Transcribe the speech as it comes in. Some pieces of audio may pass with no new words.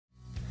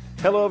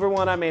Hello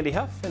everyone, I'm Andy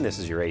Huff, and this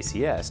is your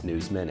ACS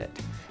News Minute.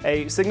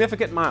 A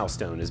significant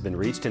milestone has been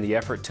reached in the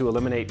effort to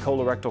eliminate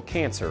colorectal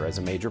cancer as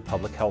a major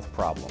public health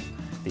problem.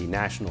 The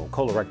National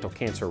Colorectal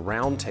Cancer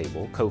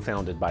Roundtable,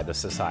 co-founded by the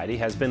Society,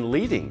 has been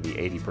leading the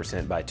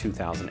 80% by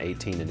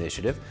 2018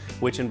 initiative,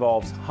 which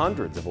involves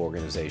hundreds of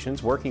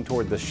organizations working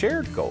toward the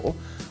shared goal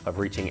of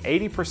reaching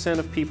 80%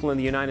 of people in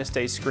the United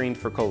States screened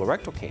for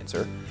colorectal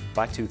cancer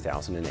by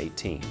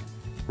 2018.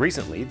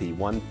 Recently, the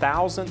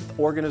 1,000th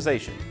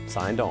organization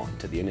signed on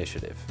to the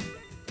initiative.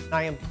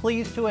 I am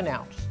pleased to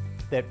announce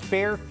that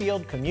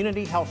Fairfield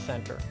Community Health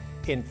Center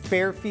in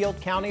Fairfield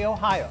County,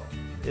 Ohio,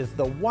 is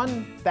the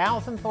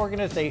 1,000th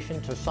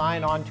organization to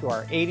sign on to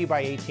our 80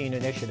 by 18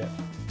 initiative.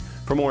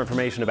 For more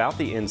information about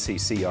the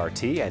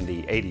NCCRT and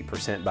the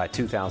 80% by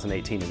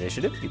 2018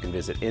 initiative, you can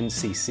visit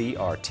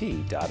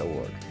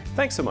nccrt.org.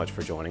 Thanks so much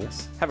for joining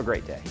us. Have a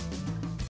great day.